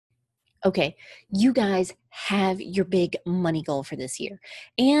Okay, you guys have your big money goal for this year.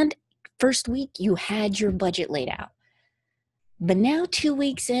 And first week, you had your budget laid out. But now, 2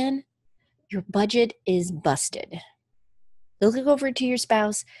 weeks in, your budget is busted. You look over to your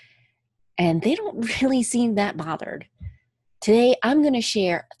spouse, and they don't really seem that bothered. Today, I'm going to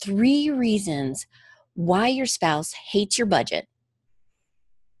share 3 reasons why your spouse hates your budget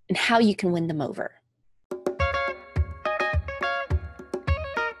and how you can win them over.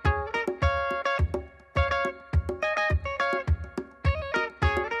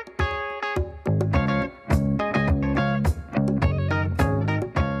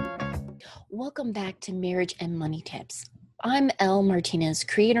 Welcome back to Marriage and Money Tips. I'm Elle Martinez,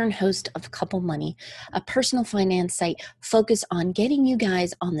 creator and host of Couple Money, a personal finance site focused on getting you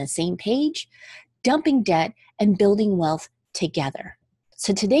guys on the same page, dumping debt, and building wealth together.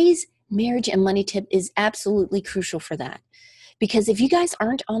 So today's marriage and money tip is absolutely crucial for that. Because if you guys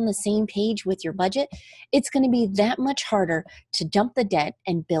aren't on the same page with your budget, it's going to be that much harder to dump the debt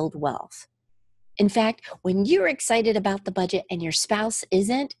and build wealth. In fact, when you're excited about the budget and your spouse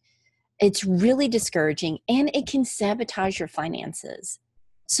isn't, it's really discouraging and it can sabotage your finances.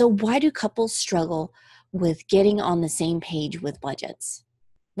 So why do couples struggle with getting on the same page with budgets?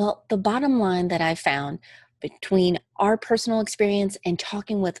 Well, the bottom line that I found between our personal experience and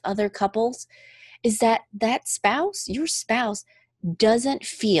talking with other couples is that your spouse, doesn't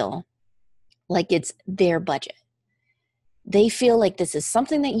feel like it's their budget. They feel like this is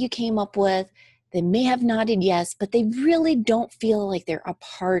something that you came up with. They may have nodded yes, but they really don't feel like they're a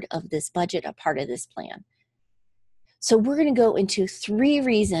part of this budget, a part of this plan. So we're going to go into 3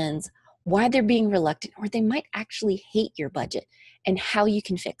 reasons why they're being reluctant or they might actually hate your budget and how you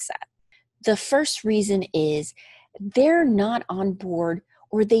can fix that. The first reason is they're not on board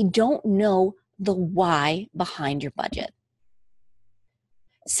or they don't know the why behind your budget.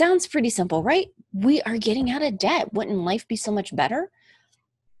 Sounds pretty simple, right? We are getting out of debt. Wouldn't life be so much better?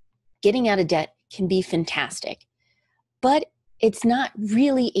 Getting out of debt can be fantastic, but it's not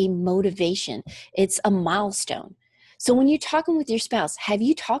really a motivation. It's a milestone. So when you're talking with your spouse, have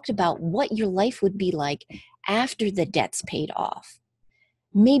you talked about what your life would be like after the debt's paid off?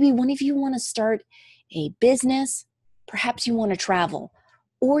 Maybe one of you want to start a business, perhaps you want to travel,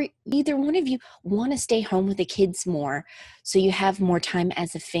 or either one of you want to stay home with the kids more so you have more time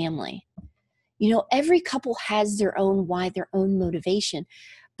as a family. Every couple has their own why, their own motivation,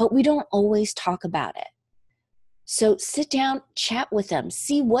 but we don't always talk about it. So sit down, chat with them,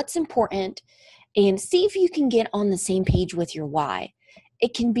 see what's important, and see if you can get on the same page with your why.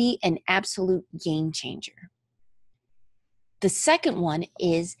 It can be an absolute game changer. The second one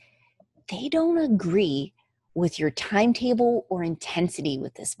is they don't agree with your timetable or intensity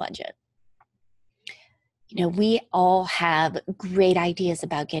with this budget. We all have great ideas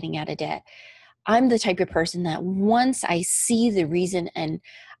about getting out of debt. I'm the type of person that once I see the reason and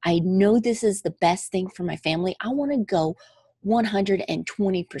I know this is the best thing for my family, I want to go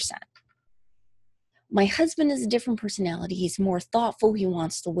 120%. My husband is a different personality. He's more thoughtful. He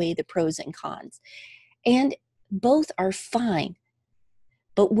wants to weigh the pros and cons. And both are fine.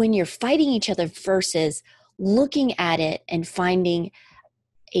 But when you're fighting each other versus looking at it and finding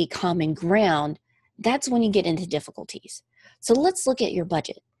a common ground, that's when you get into difficulties. So let's look at your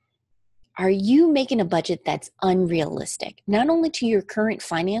budget. Are you making a budget that's unrealistic, not only to your current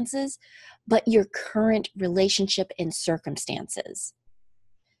finances, but your current relationship and circumstances?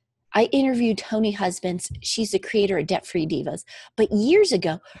 I interviewed Tony Husbands. She's the creator of Debt Free Divas. But years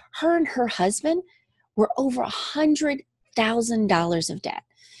ago, her and her husband were over $100,000 of debt.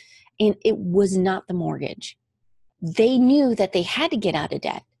 And it was not the mortgage. They knew that they had to get out of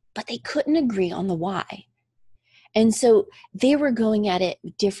debt, but they couldn't agree on the why. And so they were going at it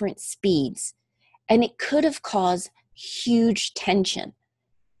with different speeds, and it could have caused huge tension,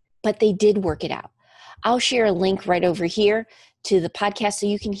 but they did work it out. I'll share a link right over here to the podcast so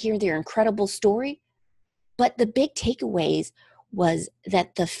you can hear their incredible story. But the big takeaways was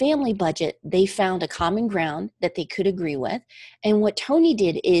that the family budget, they found a common ground that they could agree with. And what Tony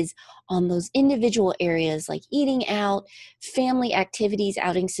did is on those individual areas like eating out, family activities,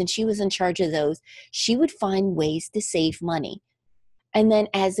 outings, since she was in charge of those, she would find ways to save money. And then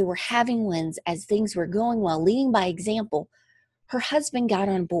as they were having wins, as things were going well, leading by example, her husband got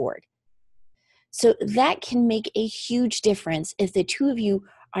on board. So that can make a huge difference if the two of you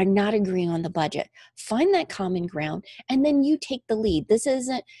are not agreeing on the budget. Find that common ground, and then you take the lead. This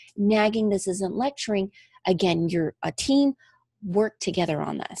isn't nagging. This isn't lecturing. Again, you're a team. Work together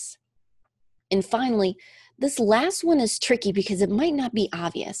on this. And finally, this last one is tricky because it might not be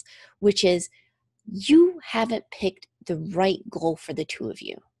obvious, which is you haven't picked the right goal for the two of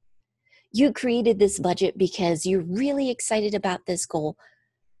you. You created this budget because you're really excited about this goal,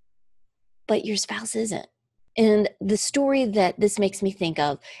 but your spouse isn't. And the story that this makes me think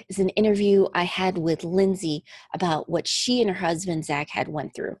of is an interview I had with Lindsay about what she and her husband, Zach, had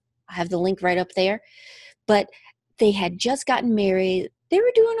went through. I have the link right up there. But they had just gotten married. They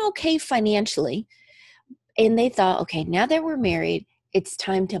were doing okay financially. And they thought, okay, now that we're married, it's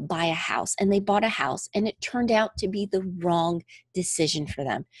time to buy a house. And they bought a house, and it turned out to be the wrong decision for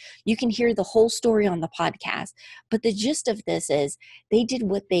them. You can hear the whole story on the podcast. But the gist of this is they did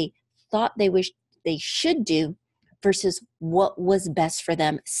what they thought they wished they should do versus what was best for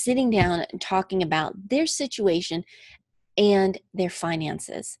them, sitting down and talking about their situation and their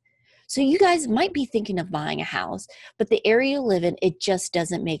finances. So you guys might be thinking of buying a house, but the area you live in, it just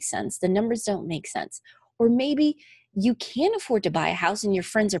doesn't make sense. The numbers don't make sense. Or maybe you can afford to buy a house and your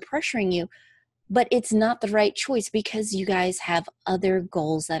friends are pressuring you, but it's not the right choice because you guys have other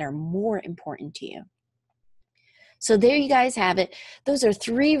goals that are more important to you. So there you guys have it. Those are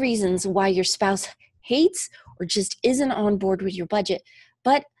 3 reasons why your spouse hates or just isn't on board with your budget.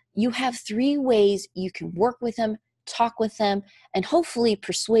 But you have 3 ways you can work with them, talk with them, and hopefully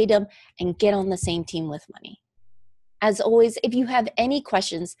persuade them and get on the same team with money. As always, if you have any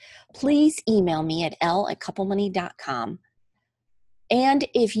questions, please email me at l@couplemoney.com. And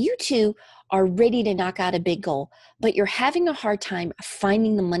if you too are ready to knock out a big goal, but you're having a hard time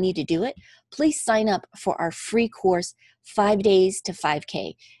finding the money to do it, please sign up for our free course, 5 Days to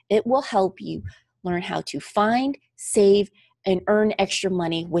 5K. It will help you learn how to find, save, and earn extra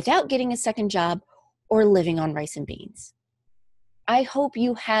money without getting a second job or living on rice and beans. I hope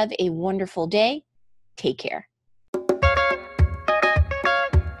you have a wonderful day. Take care.